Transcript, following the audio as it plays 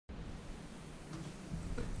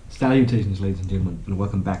Salutations, ladies and gentlemen, and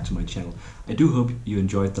welcome back to my channel. I do hope you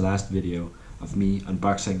enjoyed the last video of me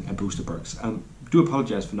unboxing a booster box. I do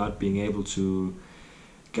apologize for not being able to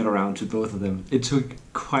get around to both of them. It took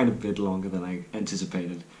quite a bit longer than I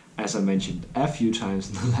anticipated, as I mentioned a few times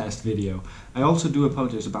in the last video. I also do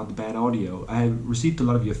apologize about the bad audio. I have received a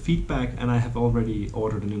lot of your feedback, and I have already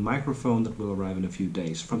ordered a new microphone that will arrive in a few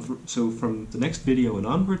days. So from the next video and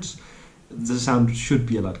onwards, the sound should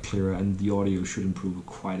be a lot clearer and the audio should improve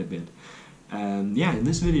quite a bit. Yeah, in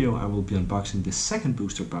this video I will be unboxing the second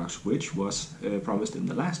booster box, which was promised in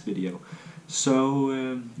the last video.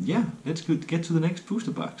 So yeah, let's get to the next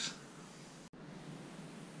booster box.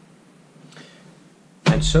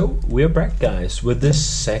 And so we're back, guys, with this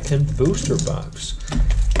second booster box.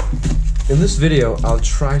 In this video I'll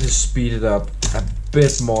try to speed it up a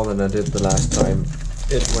bit more than I did the last time.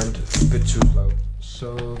 It went a bit too slow.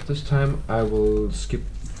 So this time I will skip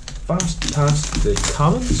fast past the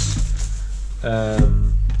comments,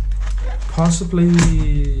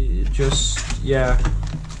 possibly just,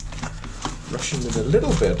 rushing it a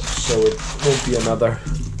little bit, so it won't be another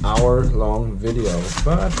hour-long video,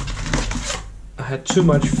 but I had too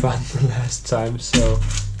much fun the last time, so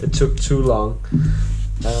it took too long.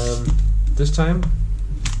 This time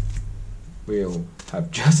we'll have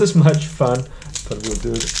just as much fun, but we'll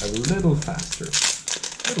do it a little faster.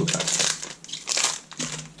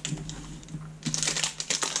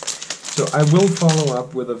 So I will follow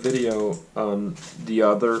up with a video on the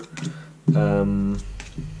other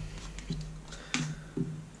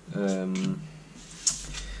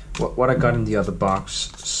what I got in the other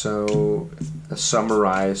box. So a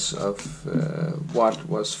summarize of what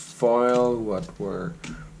was foil, what were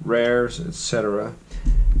rares, etc.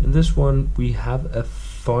 In this one we have a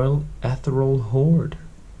foil ethereal horde,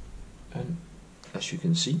 and as you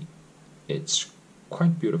can see, it's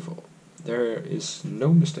quite beautiful. There is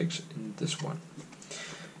no mistakes in this one.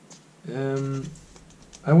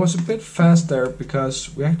 I was a bit fast there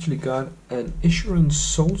because we actually got an Issuran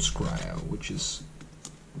Soul Scryer, which is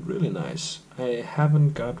really nice. I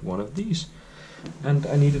haven't got one of these, and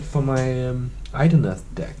I need it for my Ideneth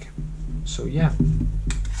deck. So yeah,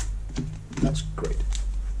 that's great.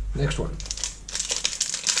 Next one.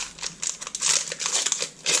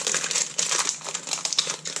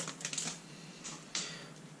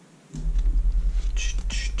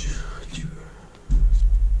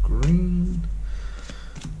 Green.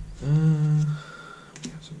 We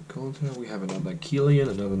have some gold here. We have another Keelian,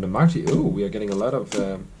 another Namarti. Oh, we are getting a lot of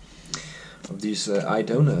these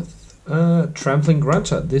Ideneth. Trampling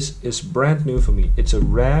Grunter. This is brand new for me. It's a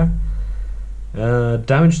rare.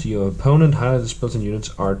 Damage to your opponent. Highlighted spells and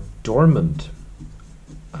units are dormant.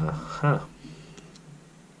 Aha.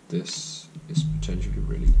 This is potentially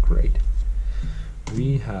really great.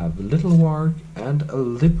 We have Little Warg and a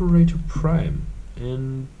Liberator Prime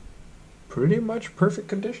in pretty much perfect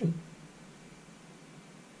condition.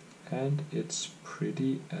 And it's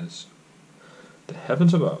pretty as the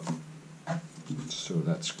heavens above. So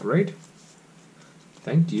that's great.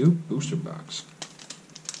 Thank you, booster box.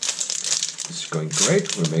 This is going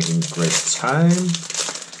great. We're making great time.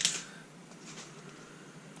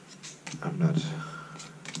 I'm not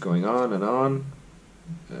going on and on.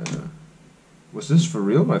 Was this for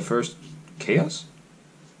real? My first chaos?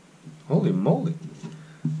 Holy moly.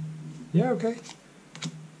 Yeah, okay.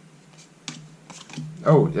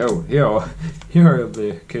 Oh, here are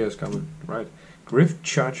the chaos coming. Right. Griff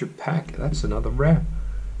Charger Pack. That's another rare.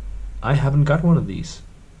 I haven't got one of these.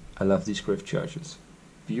 I love these Griff Chargers.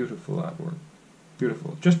 Beautiful artwork.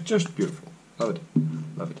 Beautiful. Just beautiful. Love it.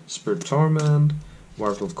 Love it. Spirit Torment,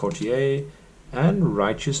 Wargulf Courtier, and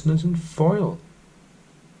Righteousness in foil.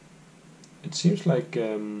 It seems like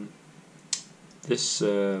this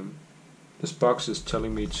box is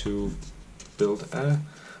telling me to build a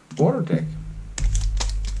border deck.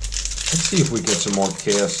 Let's see if we get some more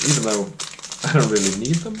chaos, even though I don't really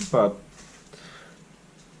need them, but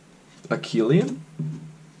a Keelian.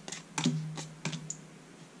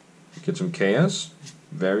 Get some chaos,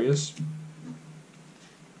 various.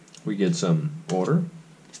 We get some order.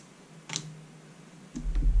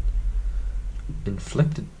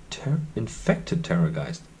 Infected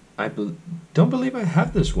Terrorgeist. I don't believe I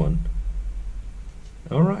have this one.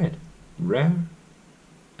 Alright. Rare.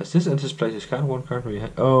 As this enters play, discard one card from your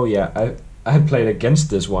hand. Oh yeah, I played against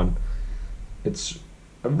this one. It's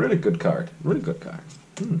a really good card. Really good card.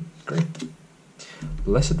 Great.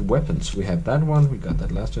 Blessed Weapons. We have that one. We got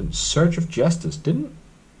that last one. Search of Justice. Didn't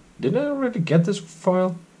I already get this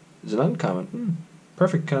foil? It's an uncommon.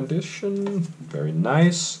 Perfect condition. Very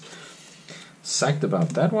nice. Psyched about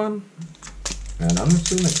that one. And on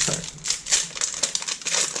to the next card.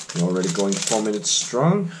 We're already going 4 minutes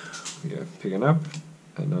strong. We are picking up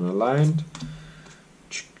and unaligned.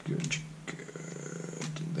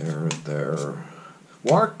 There.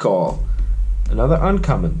 War Call. Another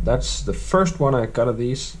uncommon. That's the first one I got of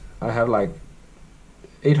these. I have like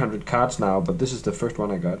 800 cards now, but this is the first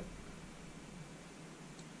one I got.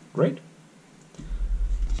 Great.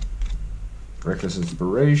 Reckless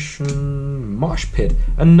Inspiration. Mosh Pit.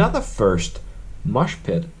 Another first. Mosh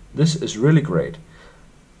Pit. This is really great.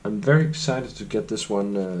 I'm very excited to get this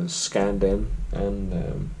one scanned in.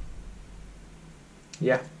 And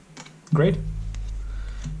yeah. Great.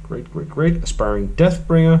 Great. Aspiring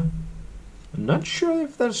Deathbringer. I'm not sure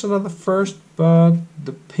if that's another first, but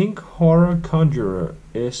the Pink Horror Conjurer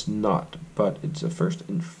is not. But it's a first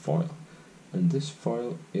in foil. And this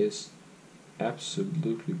foil is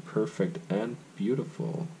absolutely perfect and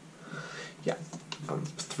beautiful. Yeah, I'm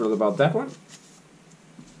thrilled about that one.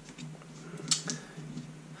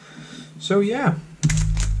 So yeah,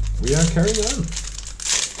 we are carrying on.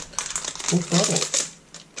 Full throttle.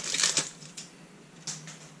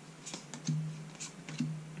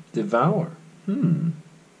 Devour.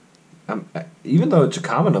 Even though it's a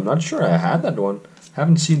common, I'm not sure I had that one.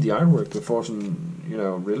 Haven't seen the artwork before, so, you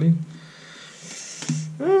know, really.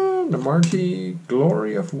 And the Marty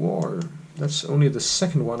Glory of War. That's only the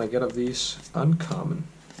second one I get of these. Uncommon.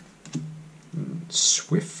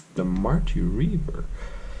 Swift, the Marty Reaver.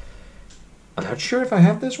 I'm not sure if I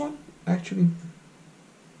have this one, actually.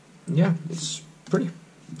 Yeah, it's pretty.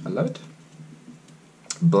 I love it.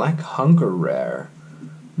 Black Hunger Rare.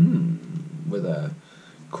 With a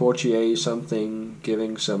courtier something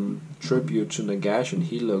giving some tribute to Nagash, and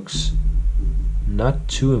he looks not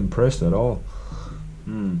too impressed at all.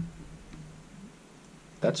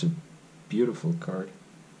 That's a beautiful card.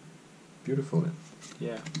 Beautiful,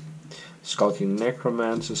 yeah. Skulking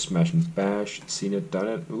Necromancer, Smash and Bash, seen it, done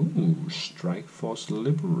it. Ooh, Strike Force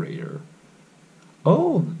Liberator.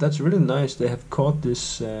 Oh, that's really nice. They have caught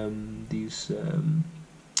this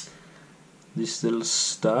these little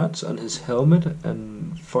studs on his helmet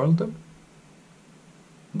and foiled them.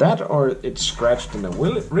 That, or it's scratched in a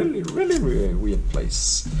really weird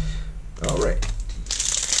place. Alright,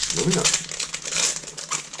 moving on.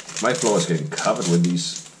 My floor is getting covered with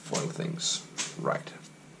these foil things. Right.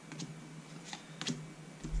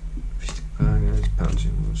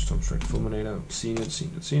 Stormstrike Fulminator. Seen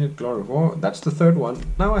it. Glory of War. That's the third one.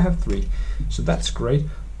 Now I have 3. So that's great.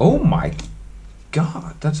 Oh my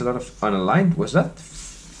God, that's a lot of unaligned. Was that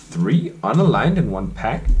 3 unaligned in one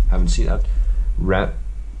pack? Haven't seen that.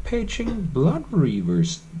 Rampaging Blood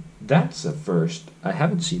Reavers. That's a first. I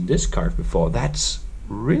haven't seen this card before. That's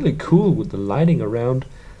really cool with the lighting around.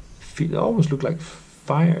 It almost look like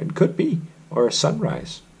fire. It could be. Or a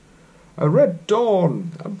sunrise. A red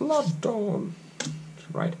dawn. A blood dawn.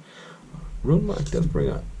 Right. Runemark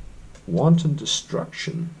Deathbringer. Wanton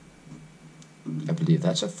Destruction. I believe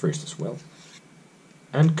that's a first as well.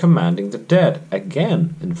 And Commanding the Dead,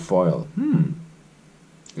 again in foil.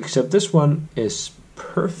 Except this one is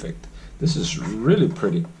perfect. This is really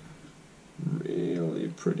pretty. Really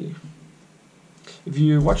pretty. If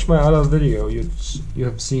you watch my other video, you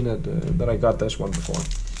have seen it, that I got this one before.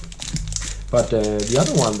 But the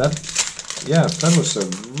other one, that was a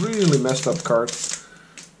really messed up card.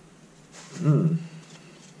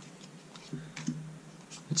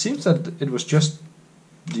 It seems that it was just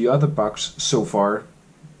the other box so far.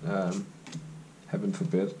 Heaven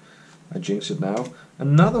forbid I jinx it now.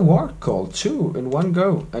 Another War Call, 2 in one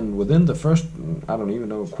go, and within the first, I don't even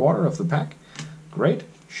know, quarter of the pack. Great.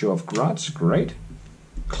 Show of Grots, great.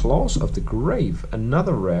 Claws of the Grave,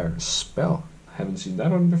 another rare spell. Haven't seen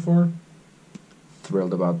that one before.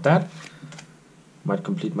 Thrilled about that. Might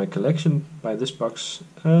complete my collection by this box.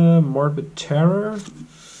 Morbid Terror.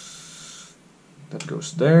 That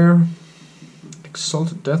goes there.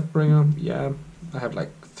 Exalted Deathbringer. Yeah, I have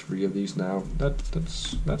like 3 of these now.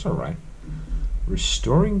 That's alright.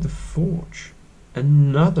 Restoring the Forge.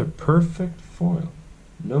 Another perfect foil.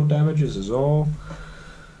 No damages at all.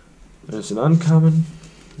 It's an uncommon.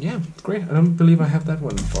 Yeah, great. I don't believe I have that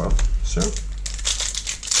one in foil. So,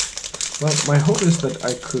 well, my hope is that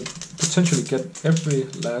I could potentially get every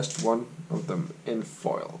last one of them in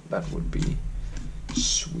foil. That would be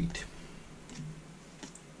sweet.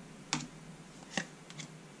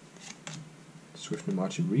 Swift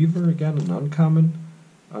Marty Reaver again, an uncommon.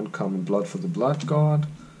 Uncommon Blood for the Blood God.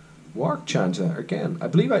 Warg Chanter again. I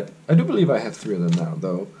do believe I have 3 of them now,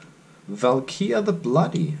 though. Valkia the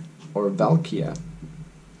Bloody, or Valkia.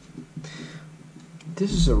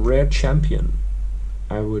 This is a rare champion.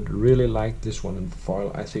 I would really like this one in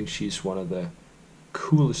foil. I think she's one of the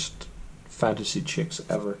coolest fantasy chicks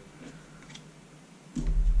ever.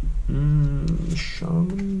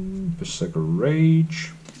 Shaman, Berserker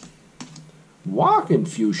Rage, Walk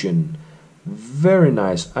Infusion. Very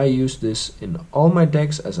nice. I use this in all my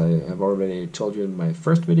decks, as I have already told you in my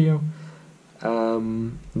first video.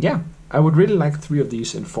 Yeah, I would really like 3 of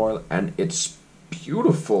these in foil, and it's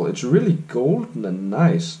beautiful. It's really golden and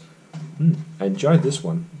nice. I enjoyed this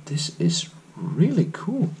one. This is really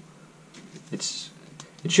cool.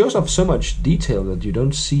 It shows off so much detail that you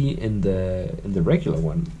don't see in the regular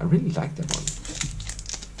one. I really like that one.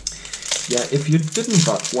 Yeah, if you didn't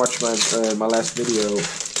watch my last video,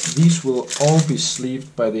 these will all be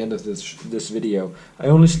sleeved by the end of this video. I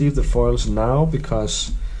only sleeve the foils now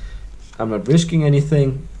because I'm not risking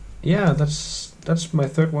anything. Yeah, that's my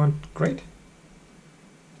third one. Great.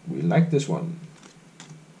 We like this one.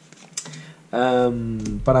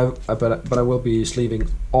 But I will be sleeving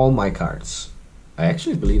all my cards. I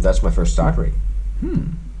actually believe that's my first start rate.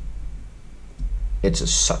 It's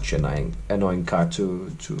such an annoying card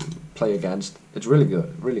to play against. It's really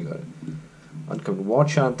good, really good. Uncommon War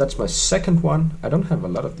Chant, that's my second one. I don't have a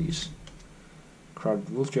lot of these. Crowded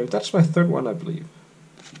Wolfjack, that's my third one, I believe.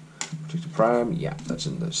 Protector Prime, yeah, that's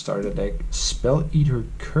in the starter deck. Spell Eater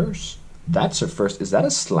Curse, that's a first. Is that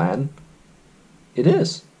a Slan? It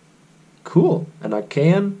is. Cool. An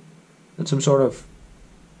Archaean and some sort of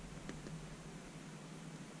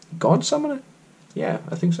God Summoner? Yeah,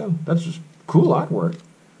 I think so. That's just cool artwork.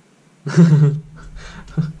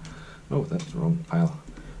 Oh, that's the wrong pile.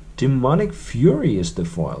 Demonic Fury is the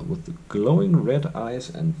foil with the glowing red eyes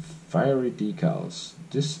and fiery decals.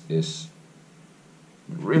 This is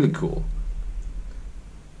really cool.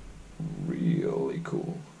 Really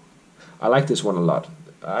cool. I like this one a lot.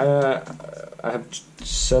 I have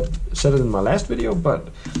said it in my last video, but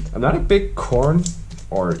I'm not a big Khorne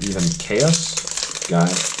or even Chaos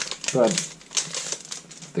guy, but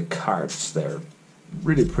the cards, they're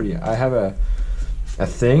really pretty. I have a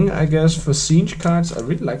thing, I guess, for Siege cards. I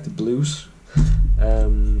really like the blues,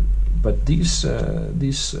 but these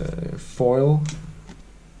foil.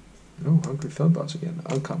 Oh, Hungry Felbots again,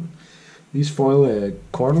 uncommon. These foil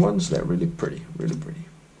Khorne ones, they're really pretty, really pretty.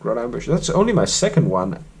 Grot Ambush. That's only my second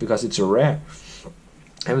one because it's a rare.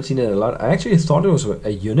 I haven't seen it a lot. I actually thought it was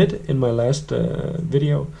a unit in my last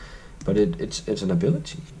video, but it's an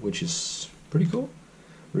ability, which is pretty cool.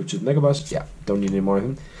 Richard Megaboss, yeah, don't need any more of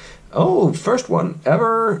him. Oh, first one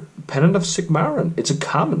ever, Pennant of Sigmarin. It's a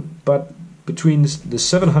common, but between the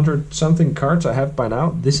 700 something cards I have by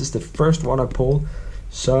now, this is the first one I pull,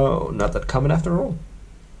 so not that common after all.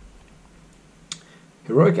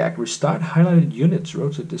 Heroic Act, restart highlighted units,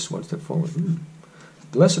 rotate this one step forward.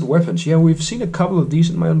 Blessed Weapons, yeah, we've seen a couple of these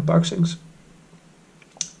in my unboxings,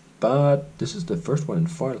 but this is the first one in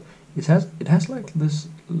foil. It has like this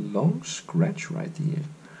long scratch right here.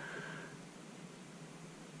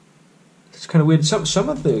 It's kind of weird. Some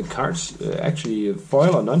of the cards, actually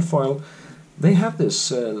foil or non-foil, they have this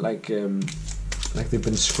like they've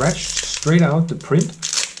been scratched straight out the print.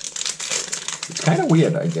 It's kind of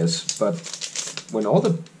weird, I guess, but when all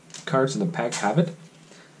the cards in the pack have it,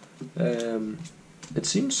 it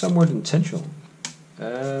seems somewhat intentional.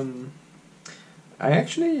 I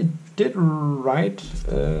actually did write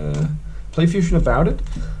PlayFusion about it,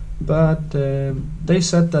 but they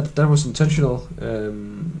said that was intentional,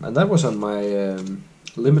 and that was on my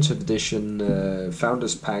limited edition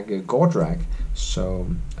Founders Pack Gordrag, so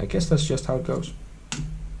I guess that's just how it goes.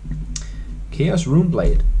 Chaos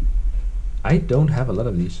Runeblade. I don't have a lot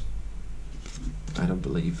of these. I don't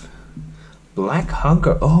believe. Black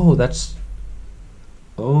Hunger. Oh, that's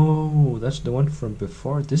the one from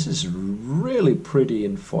before. This is really pretty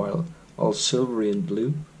in foil, all silvery and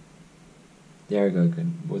blue. There we go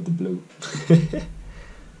again with the blue.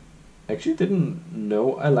 Actually didn't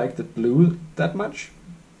know I liked the blue that much,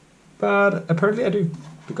 but apparently I do,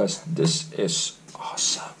 because this is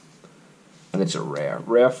awesome. And it's a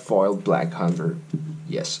rare foil Black Hunger.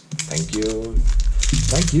 Yes, thank you.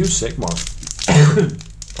 Thank you, Sigmar.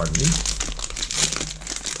 Pardon me.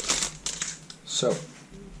 So,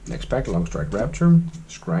 next pack, Long Strike Rapture,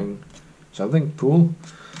 Scrying something, Pool,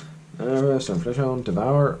 some Flesh on,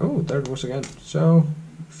 Devour. Oh, there it was again. So,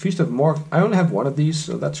 Feast of Morg. I only have one of these,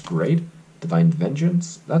 so that's great. Divine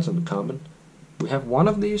Vengeance, that's uncommon. We have one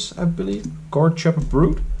of these, I believe. Gore Chopper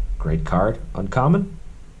Brute, great card, uncommon.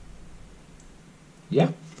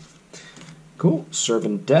 Yeah. Cool.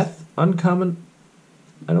 Servant Death, uncommon.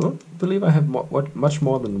 I don't believe I have much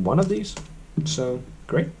more than one of these, so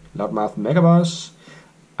great. Loudmouth Megaboss.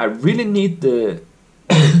 I really need the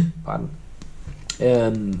pardon.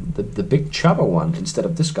 the big chopper one instead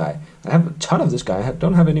of this guy. I have a ton of this guy. I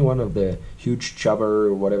don't have any one of the huge chopper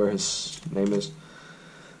or whatever his name is.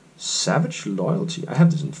 Savage Loyalty. I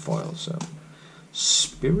have this in foil, so.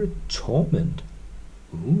 Spirit Torment.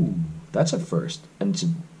 Ooh, that's a first. And it's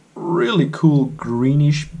a really cool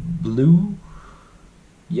greenish blue.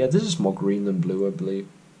 Yeah, this is more green than blue, I believe.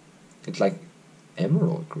 It's like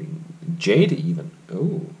emerald green. Jade even.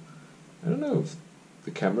 Oh. I don't know if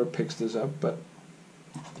the camera picks this up, but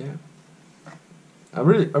yeah. I'm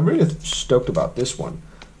really stoked about this one.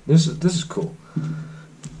 This is cool.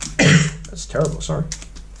 That's terrible, sorry.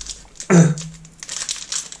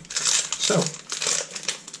 So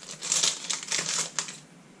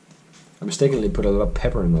I mistakenly put a lot of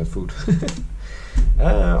pepper in my food.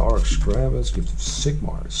 Oryx Gravis, Gift of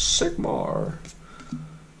Sigmar. Sigmar!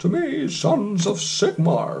 To me, sons of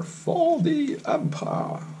Sigmar, for the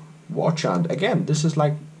Empire. War Chant. Again, this is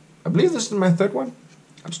like, I believe this is my third one.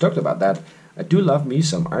 I'm stoked about that. I do love me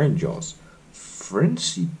some Iron Jaws.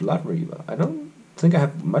 Frenzy Blood Reaver. I don't think I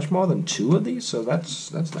have much more than 2 of these, so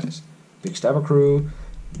that's nice. Big Stabber Crew.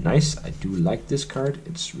 Nice. I do like this card.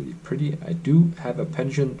 It's really pretty. I do have a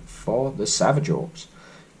penchant for the Savage Orbs.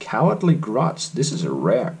 Cowardly Grots. This is a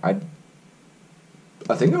rare. I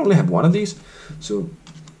think I only have 1 of these, so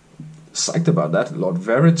psyched about that. Lord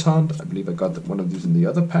Veritant. I believe I got one of these in the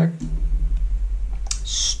other pack.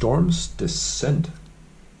 Storm's Descent.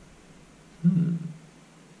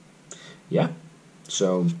 Yeah,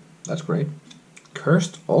 so that's great.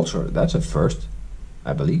 Cursed Altar. That's a first,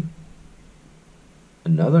 I believe.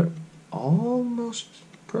 Another almost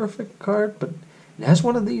perfect card, but it has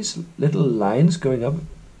one of these little lines going up.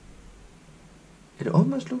 It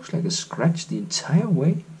almost looks like a scratch the entire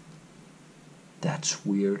way. That's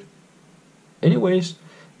weird. Anyways,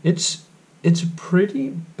 it's a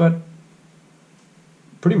pretty, but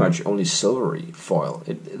pretty much only silvery foil.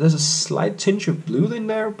 There's a slight tinge of blue in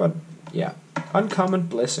there, but yeah. Uncommon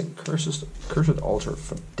Blessing. Cursed Altar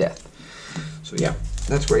for Death. So yeah,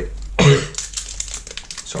 that's great.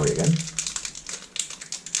 Sorry again.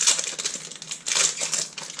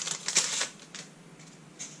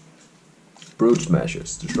 Brood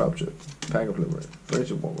Smashers, Disruptor, Pack of Liberate,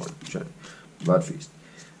 Furniture Warlord, Blood Feast,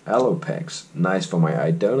 Allopax, nice for my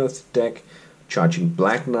Idonath deck, Charging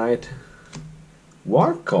Black Knight,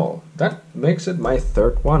 Warp Call, that makes it my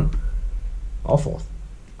third one, or fourth.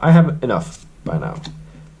 I have enough by now.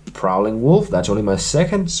 Prowling Wolf, that's only my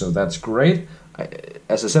second, so that's great.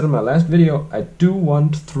 As I said in my last video, I do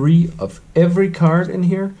want 3 of every card in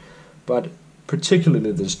here, but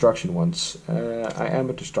particularly the destruction ones. I am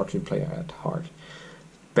a destruction player at heart.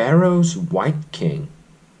 Barrow's White King.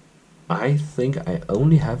 I think I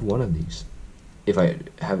only have 1 of these, if I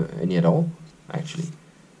have any at all, actually.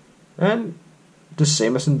 And the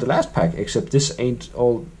same as in the last pack, except this ain't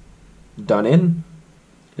all done in.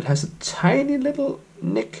 It has a tiny little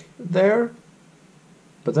nick there,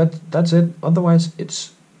 but that's it. Otherwise,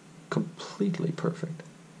 it's completely perfect.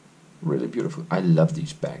 Really beautiful. I love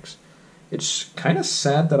these bags. It's kind of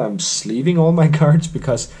sad that I'm sleeving all my cards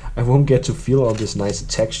because I won't get to feel all this nice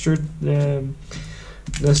texture to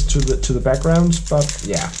the backgrounds. But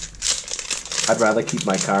yeah, I'd rather keep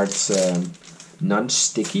my cards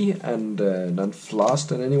non-sticky and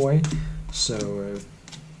non-flossed in any way. So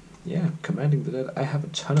yeah, Commanding the Dead. I have a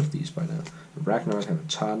ton of these by now. Ragnarok, I have a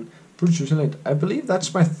ton. Brutish Resilient. I believe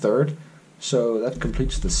that's my third, so that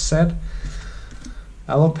completes the set.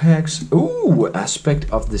 Allopax. Ooh, Aspect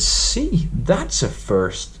of the Sea. That's a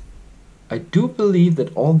first. I do believe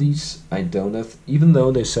that all these Idonath, even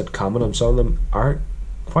though they said common on some of them, are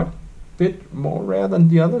quite a bit more rare than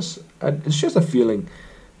the others. It's just a feeling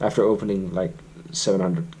after opening like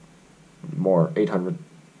 700 more 800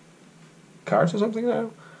 cards or something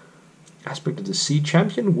now. Aspect of the Sea.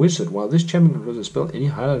 Champion Wizard. While this champion controls a spell, any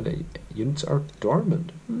highlighted units are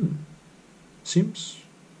dormant. Seems...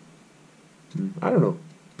 I don't know.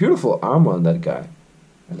 Beautiful armor on that guy.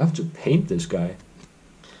 I'd love to paint this guy.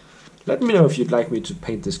 Let me know if you'd like me to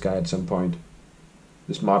paint this guy at some point.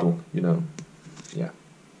 This model, you know. Yeah.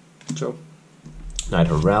 So, Knight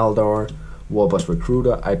Heraldor, Warboss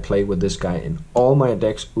Recruiter. I play with this guy in all my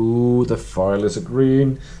decks. Ooh, the foil is a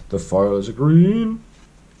green. The foil is a green.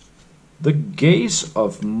 The Gaze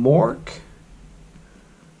of Mork.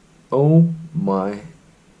 Oh my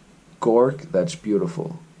Gork, that's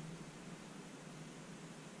beautiful.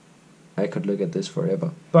 I could look at this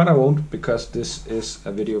forever, but I won't because this is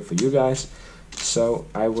a video for you guys, so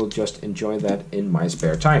I will just enjoy that in my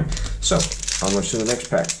spare time. So, onwards to the next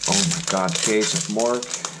pack. Oh my god, Gaze of Mork.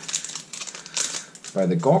 By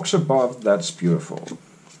the Gorks above, that's beautiful.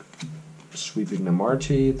 Sweeping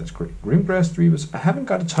Namarti, that's great. Grimgrass Reavers, I haven't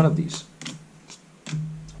got a ton of these.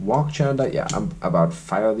 Walk Chandler, yeah, I'm about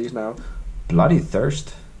 5 of these now. Bloody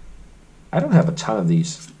Thirst, I don't have a ton of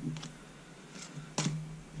these.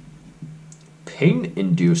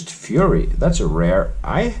 Pain-Induced Fury, that's a rare.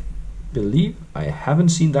 I believe I haven't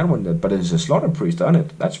seen that one yet, but it's a Slaughter Priest on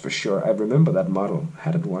it, that's for sure. I remember that model,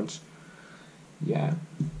 had it once. Yeah.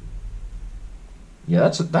 Yeah,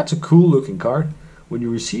 that's a cool looking card. When you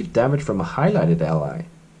receive damage from a highlighted ally.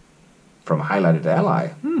 From a highlighted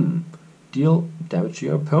ally? Deal damage to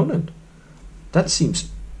your opponent. That seems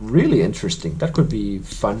really interesting. That could be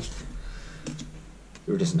fun.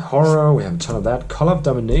 Iridescent Horror, we have a ton of that. Call of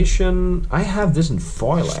Domination, I have this in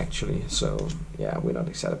foil actually, so yeah, we're not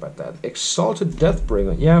excited about that. Exalted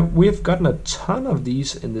Deathbringer, yeah, we've gotten a ton of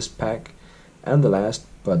these in this pack and the last,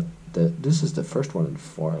 but this is the first one in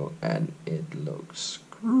foil and it looks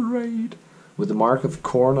great. With the mark of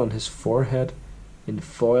corn on his forehead in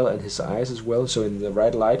foil and his eyes as well, so in the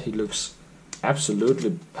right light he looks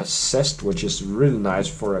absolutely possessed, which is really nice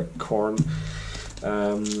for a corn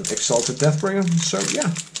Exalted Deathbringer. So yeah,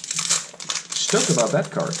 stoked about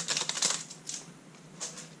that card.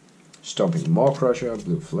 Stomping Maw Crusher,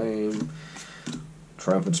 Blue Flame,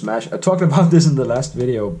 Triumphant Smash. I talked about this in the last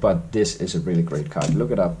video, but this is a really great card.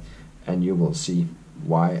 Look it up and you will see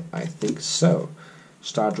why I think so.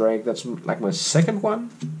 Star Drake, that's like my second one.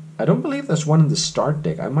 I don't believe there's one in the start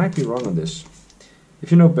deck. I might be wrong on this.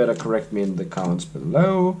 If you know better, correct me in the comments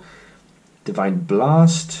below. Divine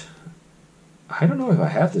Blast. I don't know if I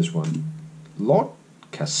have this one. Lord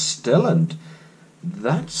Castellan.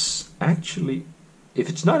 That's actually, if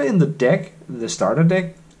it's not in the deck, the starter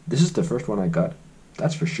deck, this is the first one I got.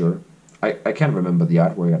 That's for sure. I can't remember the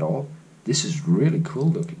artwork at all. This is really cool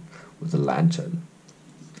looking with the lantern.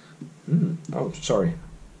 Oh, sorry.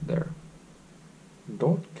 There.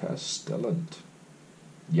 Lord Castellan.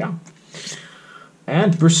 Yeah.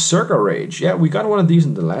 And Berserker Rage. Yeah, we got one of these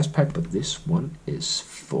in the last pack, but this one is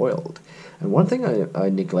foiled. And one thing I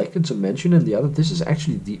neglected to mention in the other, this is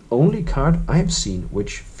actually the only card I've seen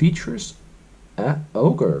which features a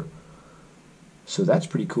ogre. So that's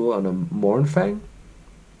pretty cool on a Mournfang.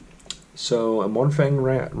 So a Mournfang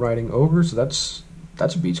riding ogre, so that's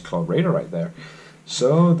a Beach Claw Raider right there.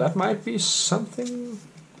 So that might be something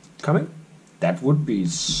coming. That would be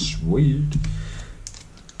sweet.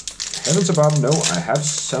 Heavens above, no, I have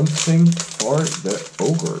something for the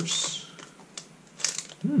ogres.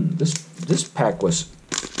 This pack was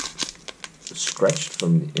scratched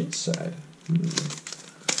from the inside.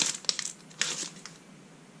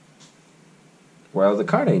 Well, the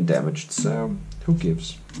card ain't damaged, so who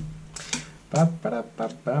gives?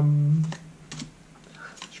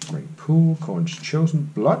 Spring Pool, Corn's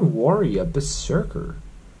Chosen, Blood Warrior, Berserker.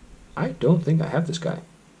 I don't think I have this guy.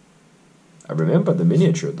 I remember the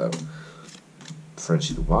miniature though.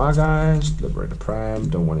 Frenzy the Wargeist, Liberator Prime,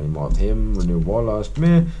 don't want any more of him. Renew Warlost,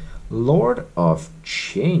 meh. Lord of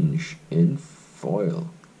Change in foil.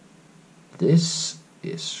 This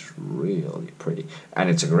is really pretty. And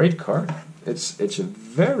it's a great card. It's a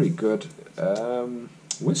very good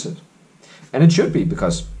wizard. And it should be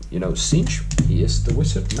because, you know, Sinch, he is the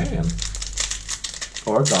wizard man.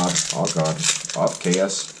 Or god, of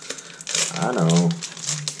chaos. I know.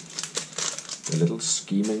 The little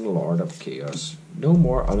scheming lord of chaos. No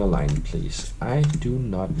more unaligned, please. I do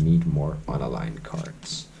not need more unaligned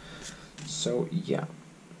cards. So, yeah.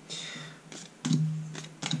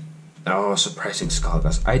 Oh, Surprising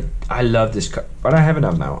Skullgust. I love this card. But I have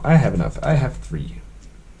enough now. I have enough. I have 3.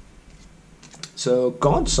 So,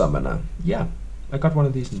 Gaunt Summoner. Yeah. I got one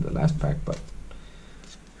of these in the last pack, but...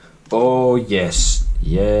 Oh, yes.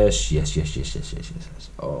 Yes.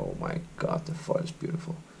 Oh my god, the foil is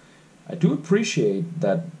beautiful. I do appreciate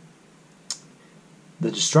that the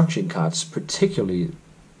destruction cards, particularly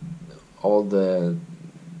all the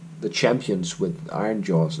champions with Iron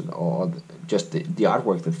Jaws and all just the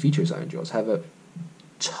artwork that features Iron Jaws, have a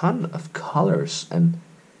ton of colors, and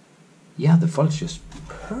yeah, the foil is just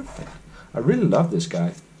perfect. I really love this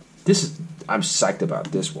guy. I'm psyched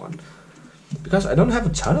about this one because I don't have a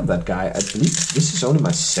ton of that guy. I believe this is only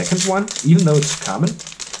my second one, even though it's common.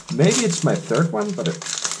 Maybe it's my third one, but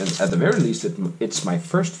at the very least, it's my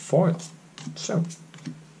first foil. So,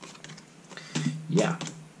 yeah.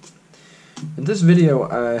 In this video,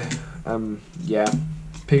 I'm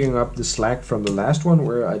picking up the slack from the last one,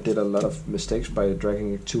 where I did a lot of mistakes by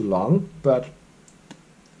dragging it too long. But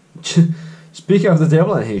speak of the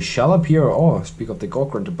devil, and he shall appear, or speak of the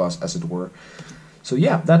Gorgrunter boss, as it were. So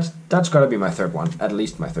yeah, that's gotta be my third one, at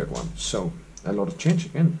least my third one. So, a lot of change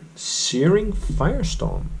again. Searing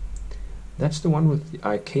Firestorm. That's the one with the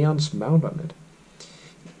Archaon's mount on it.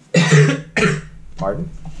 Pardon.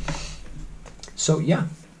 So yeah,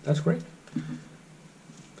 that's great.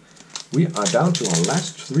 We are down to our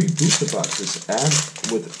last 3 booster boxes,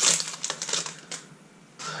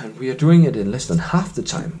 and we are doing it in less than half the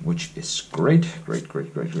time, which is great.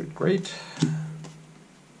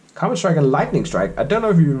 Common Strike and Lightning Strike. I don't know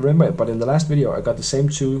if you remember it, but in the last video I got the same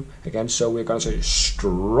 2 again, so we're gonna say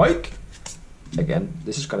strike again.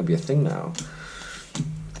 This is gonna be a thing now.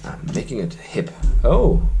 I'm making it hip.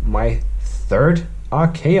 Oh, my 3rd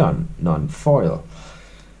Archaon non-foil.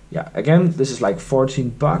 Yeah, again, this is like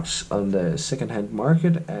 $14 on the second-hand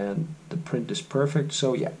market, and the print is perfect,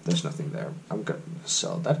 so yeah, there's nothing there. I'm gonna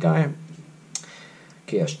sell that guy.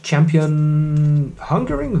 Chaos Champion,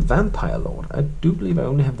 Hungering Vampire Lord. I do believe I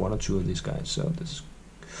only have 1 or 2 of these guys, so this is...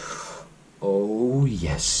 Oh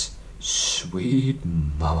yes, sweet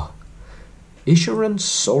mama. Issuran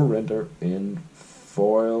Soul Render in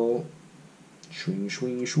foil. Swing,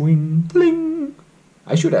 swing, swing, bling.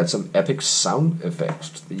 I should add some epic sound effects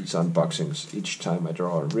to these unboxings each time I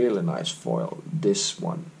draw a really nice foil. This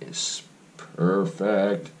one is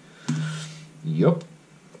perfect. Yup.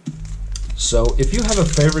 So if you have a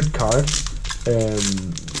favorite card,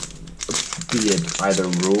 be it either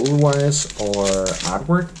rule-wise or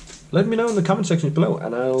artwork, let me know in the comment section below,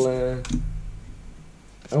 and I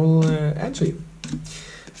will answer you.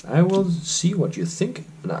 I will see what you think,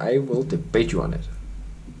 and I will debate you on it.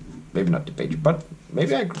 Maybe not debate you, but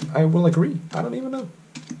maybe I will agree. I don't even know.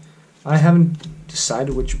 I haven't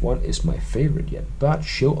decided which one is my favorite yet, but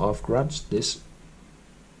show off grunts, this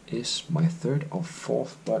is my 3rd or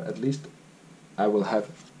 4th, but at least I will have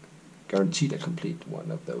guaranteed a complete one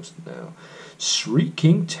of those now.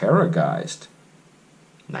 Shrieking Terrorgeist.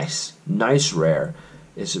 Nice rare.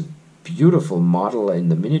 It's a beautiful model in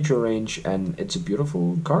the miniature range, and it's a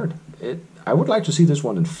beautiful card. I would like to see this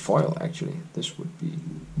one in foil, actually. This would be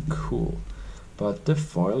cool. But the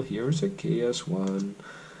foil here is a Chaos one.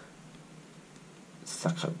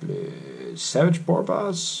 Savage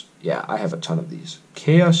Borbas. Yeah, I have a ton of these.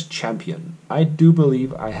 Chaos Champion. I do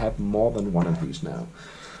believe I have more than 1 of these now.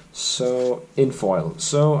 So, in foil.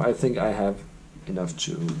 So, I think I have enough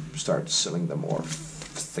to start selling them more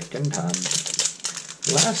second hand.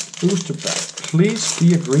 Last booster pack. Please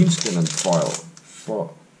be a greenskin and foil.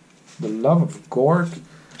 For the love of Gorg.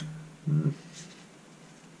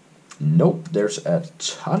 Nope, there's a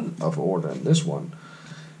ton of order in this one.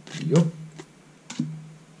 Yup.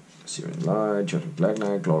 Syrian Light, Judgment Black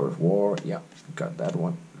Knight, Glory of War. Yeah, got that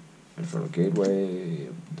one. Infernal Gateway.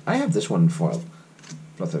 I have this one in foil.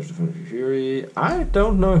 Bloodthirsty Fury. I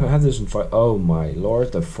don't know if I have this in foil. Oh my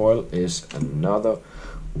lord, the foil is another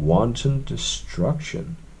Wanton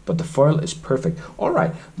Destruction. But the foil is perfect.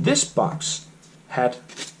 Alright, this box had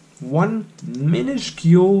 1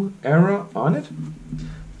 minuscule error on it.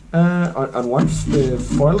 On one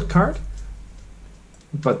foil card.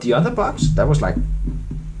 But the other box, that was like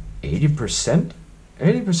 80%.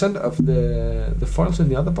 80% of the foils in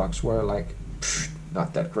the other box were like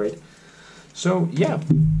not that great. So yeah,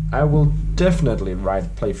 I will definitely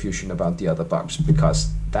write PlayFusion about the other box,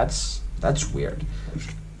 because that's weird.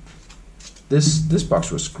 This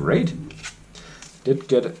box was great. Did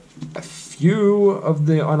get a few of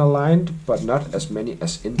the unaligned, but not as many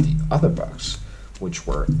as in the other box, which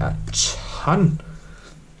were a ton.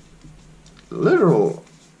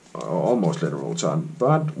 Almost literal ton,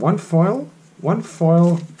 but one foil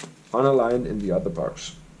unaligned in the other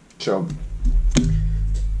box. So,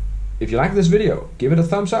 if you like this video, give it a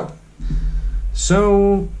thumbs up.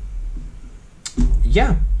 So,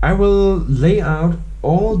 yeah, I will lay out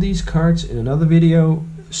all these cards in another video,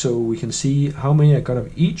 so we can see how many I got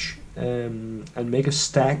of each, and make a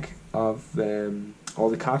stack of all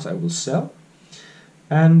the cards I will sell,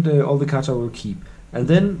 and all the cards I will keep. And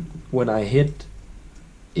then, when I hit...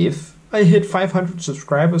 If I hit 500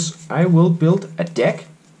 subscribers, I will build a deck,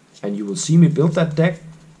 and you will see me build that deck,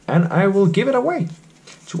 and I will give it away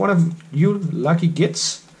to one of you lucky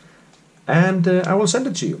gits, and I will send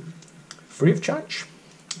it to you free of charge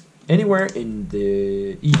anywhere in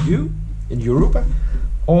the EU, in Europa,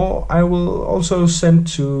 or I will also send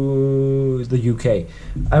to the UK.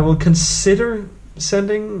 I will consider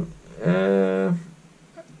sending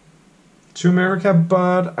to America,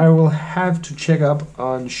 but I will have to check up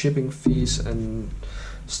on shipping fees and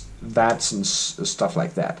VATs and stuff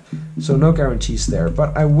like that. So no guarantees there,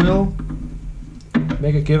 but I will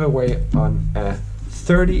make a giveaway on a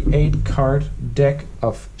 38 card deck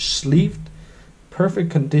of sleeved perfect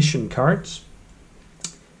condition cards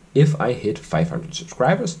if I hit 500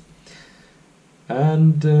 subscribers.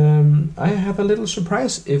 And I have a little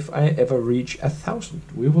surprise if I ever reach 1,000.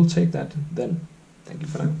 We will take that then. Thank you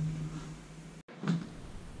for now.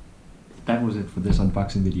 That was it for this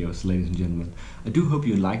unboxing videos, ladies and gentlemen. I do hope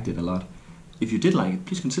you liked it a lot. If you did like it,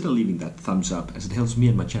 please consider leaving that thumbs up, as it helps me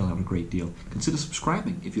and my channel out a great deal. Consider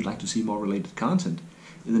subscribing if you'd like to see more related content.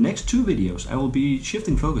 In the next 2 videos, I will be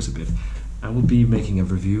shifting focus a bit. I will be making a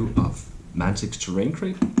review of Mantic's Terrain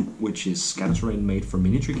Crate, which is scatter terrain made for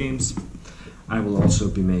miniature games. I will also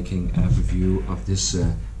be making a review of this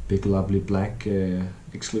big lovely black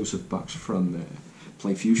exclusive box from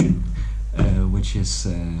PlayFusion, which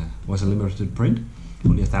was a limited print,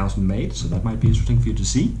 only 1,000 made, so that might be interesting for you to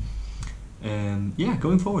see. Yeah,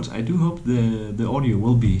 going forwards, I do hope the audio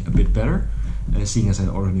will be a bit better, seeing as I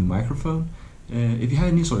ordered a new microphone. If you have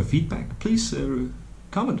any sort of feedback, please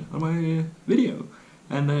comment on my video,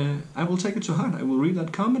 and I will take it to heart. I will read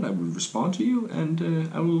that comment, I will respond to you, and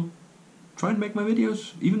I will try and make my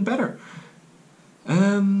videos even better.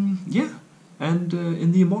 Yeah, and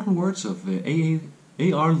in the immortal words of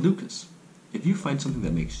A.R. Lucas, if you find something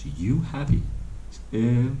that makes you happy,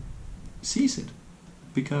 seize it,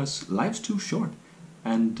 because life's too short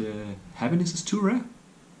and happiness is too rare.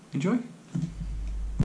 Enjoy.